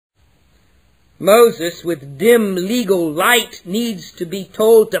Moses, with dim legal light, needs to be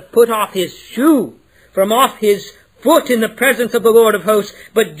told to put off his shoe from off his foot in the presence of the Lord of hosts.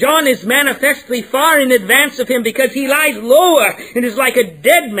 But John is manifestly far in advance of him, because he lies lower and is like a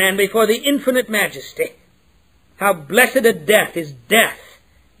dead man before the infinite majesty. How blessed a death is death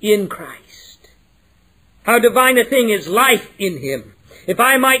in Christ. How divine a thing is life in him. If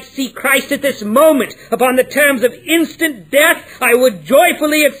I might see Christ at this moment upon the terms of instant death, I would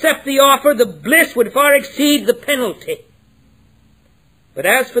joyfully accept the offer. The bliss would far exceed the penalty. But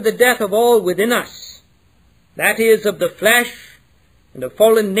as for the death of all within us, that is of the flesh and of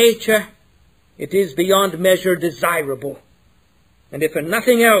fallen nature, it is beyond measure desirable. And if for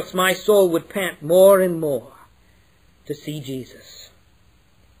nothing else, my soul would pant more and more to see Jesus.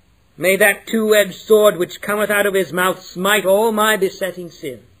 May that two-edged sword which cometh out of his mouth smite all my besetting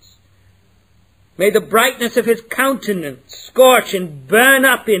sins. May the brightness of his countenance scorch and burn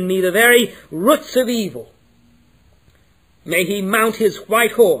up in me the very roots of evil. May he mount his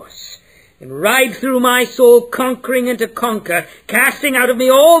white horse and ride through my soul, conquering and to conquer, casting out of me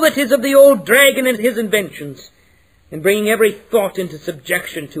all that is of the old dragon and his inventions, and bringing every thought into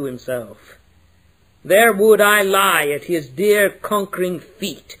subjection to himself. There would I lie at his dear conquering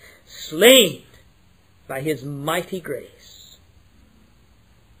feet, slain by his mighty grace.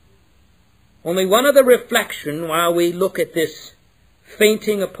 Only one other reflection while we look at this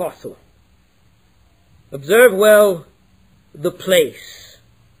fainting apostle. Observe well the place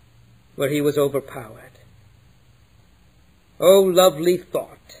where he was overpowered. Oh, lovely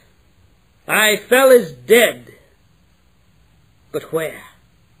thought! I fell as dead, but where?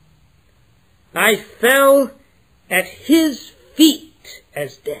 I fell at his feet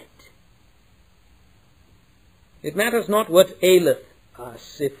as dead. It matters not what aileth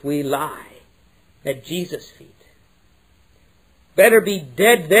us if we lie at Jesus' feet. Better be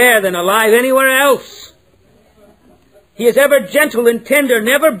dead there than alive anywhere else. He is ever gentle and tender,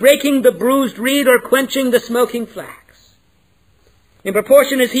 never breaking the bruised reed or quenching the smoking flax. In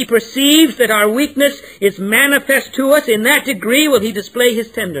proportion as he perceives that our weakness is manifest to us, in that degree will he display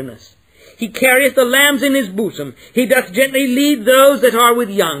his tenderness. He carrieth the lambs in his bosom. He doth gently lead those that are with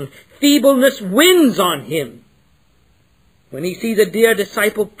young. Feebleness wins on him. When he sees a dear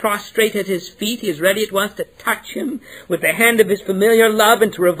disciple prostrate at his feet, he is ready at once to touch him with the hand of his familiar love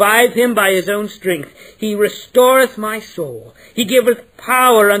and to revive him by his own strength. He restoreth my soul. He giveth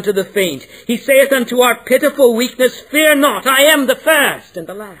power unto the faint. He saith unto our pitiful weakness, Fear not, I am the first and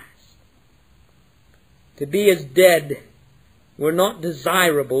the last. To be as dead were not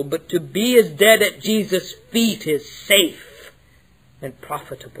desirable, but to be as dead at Jesus' feet is safe and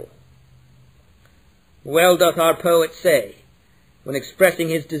profitable. Well doth our poet say, when expressing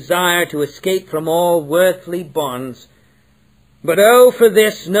his desire to escape from all worldly bonds, But oh, for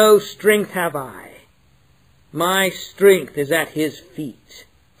this no strength have I. My strength is at his feet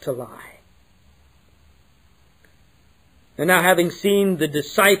to lie. And now, having seen the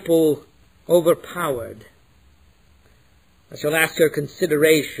disciple overpowered, I shall ask your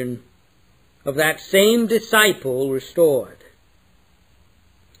consideration of that same disciple restored.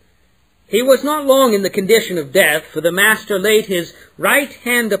 He was not long in the condition of death, for the Master laid his right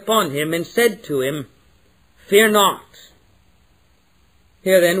hand upon him and said to him, Fear not.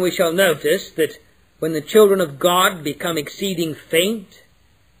 Here then we shall notice that when the children of God become exceeding faint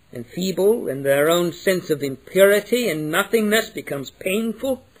and feeble, and their own sense of impurity and nothingness becomes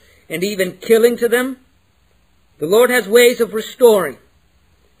painful and even killing to them, the Lord has ways of restoring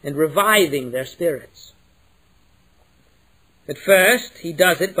and reviving their spirits. At first, he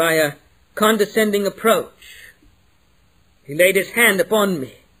does it by a condescending approach. He laid his hand upon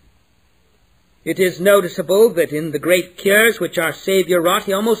me. It is noticeable that in the great cures which our Savior wrought,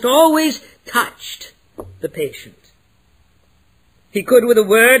 he almost always touched the patient. He could with a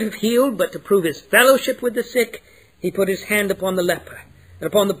word have healed, but to prove his fellowship with the sick, he put his hand upon the leper and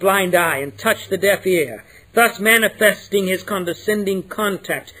upon the blind eye and touched the deaf ear, thus manifesting his condescending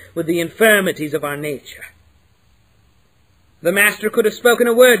contact with the infirmities of our nature. The Master could have spoken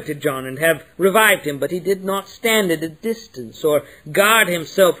a word to John and have revived him, but he did not stand at a distance or guard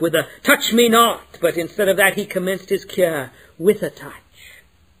himself with a touch me not, but instead of that he commenced his cure with a touch.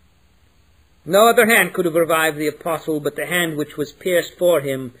 No other hand could have revived the apostle, but the hand which was pierced for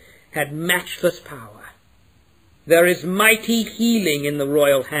him had matchless power. There is mighty healing in the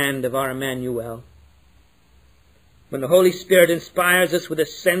royal hand of our Emmanuel. When the Holy Spirit inspires us with a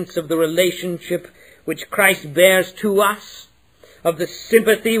sense of the relationship which Christ bears to us, of the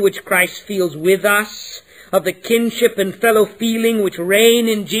sympathy which Christ feels with us, of the kinship and fellow feeling which reign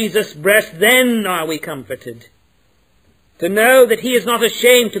in Jesus' breast, then are we comforted. To know that he is not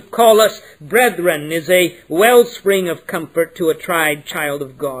ashamed to call us brethren is a wellspring of comfort to a tried child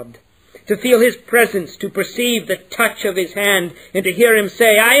of God. To feel his presence, to perceive the touch of his hand, and to hear him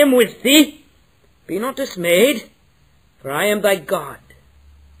say, I am with thee. Be not dismayed, for I am thy God.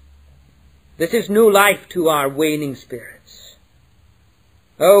 This is new life to our waning spirits.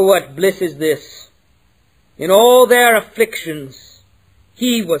 Oh, what bliss is this! In all their afflictions,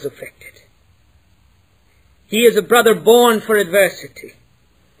 he was afflicted. He is a brother born for adversity,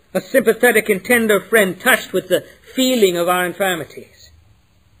 a sympathetic and tender friend touched with the feeling of our infirmities.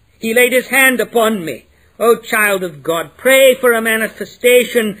 He laid his hand upon me. O child of God, pray for a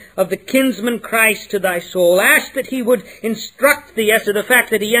manifestation of the kinsman Christ to thy soul. Ask that he would instruct thee as to the fact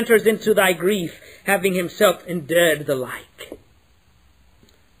that he enters into thy grief, having himself endured the like.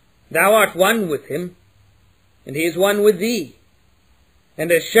 Thou art one with him, and he is one with thee.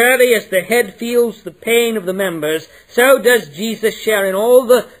 And as surely as the head feels the pain of the members, so does Jesus share in all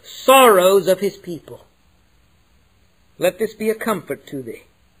the sorrows of his people. Let this be a comfort to thee,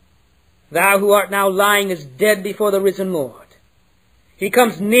 thou who art now lying as dead before the risen Lord. He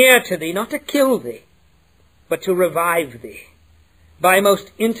comes near to thee, not to kill thee, but to revive thee, by most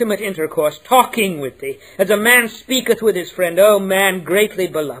intimate intercourse, talking with thee, as a man speaketh with his friend. O man greatly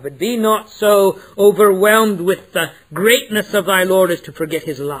beloved, be not so overwhelmed with the greatness of thy Lord as to forget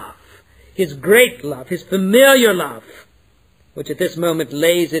his love, his great love, his familiar love, which at this moment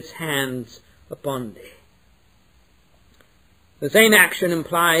lays its hands upon thee. The same action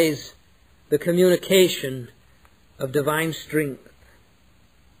implies the communication of divine strength.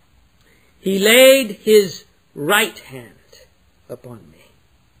 He laid his right hand upon me.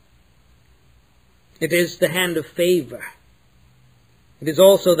 It is the hand of favor. It is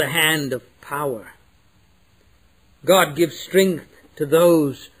also the hand of power. God gives strength to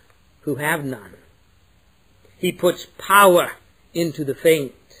those who have none. He puts power into the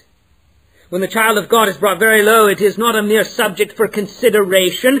faint. When the child of God is brought very low, it is not a mere subject for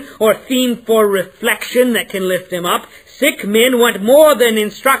consideration or theme for reflection that can lift him up. Sick men want more than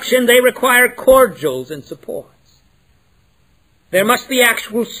instruction. They require cordials and supports. There must be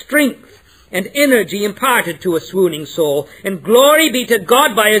actual strength and energy imparted to a swooning soul. And glory be to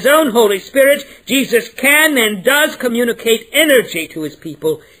God, by his own Holy Spirit, Jesus can and does communicate energy to his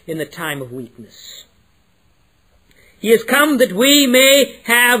people in the time of weakness. He has come that we may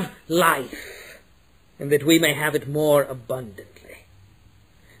have life, and that we may have it more abundantly.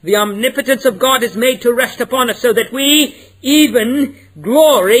 The omnipotence of God is made to rest upon us, so that we even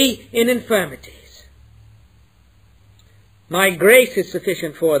glory in infirmities. My grace is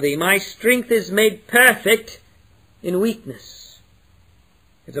sufficient for thee. My strength is made perfect in weakness.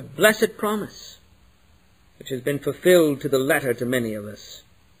 It's a blessed promise, which has been fulfilled to the letter to many of us.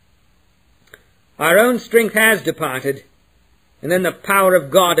 Our own strength has departed, and then the power of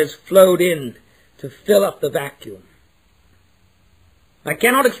God has flowed in to fill up the vacuum. I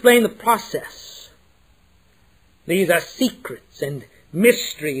cannot explain the process. These are secrets and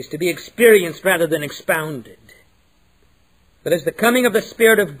mysteries to be experienced rather than expounded. But as the coming of the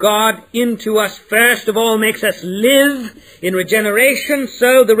Spirit of God into us first of all makes us live in regeneration,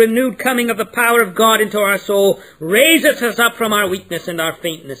 so the renewed coming of the power of God into our soul raises us up from our weakness and our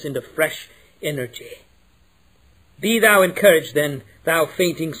faintness into fresh energy. Be thou encouraged then, thou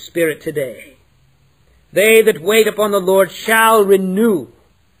fainting spirit, today. They that wait upon the Lord shall renew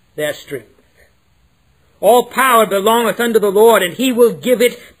their strength. All power belongeth unto the Lord, and he will give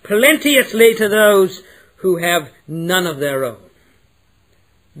it plenteously to those who have none of their own.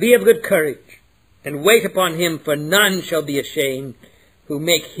 Be of good courage, and wait upon him, for none shall be ashamed who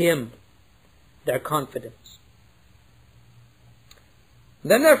make him their confidence.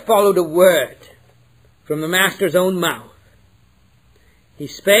 Then there followed a word from the Master's own mouth. He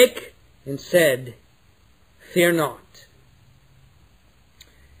spake and said, Fear not.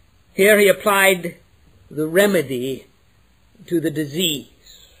 Here he applied the remedy to the disease.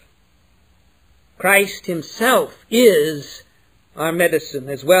 Christ himself is our medicine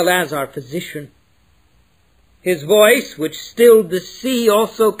as well as our physician. His voice, which stilled the sea,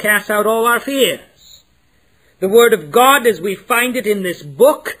 also casts out all our fears. The Word of God, as we find it in this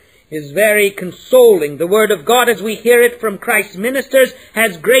book, is very consoling. The Word of God, as we hear it from Christ's ministers,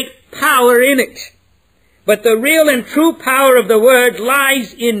 has great power in it. But the real and true power of the Word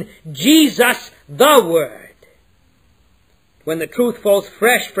lies in Jesus, the Word. When the truth falls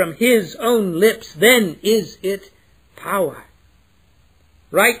fresh from his own lips, then is it power.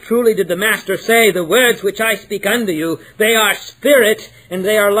 Right truly did the Master say, The words which I speak unto you, they are spirit and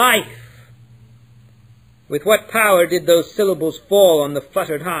they are life. With what power did those syllables fall on the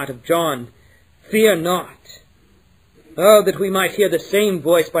fluttered heart of John? Fear not. Oh, that we might hear the same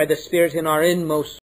voice by the Spirit in our inmost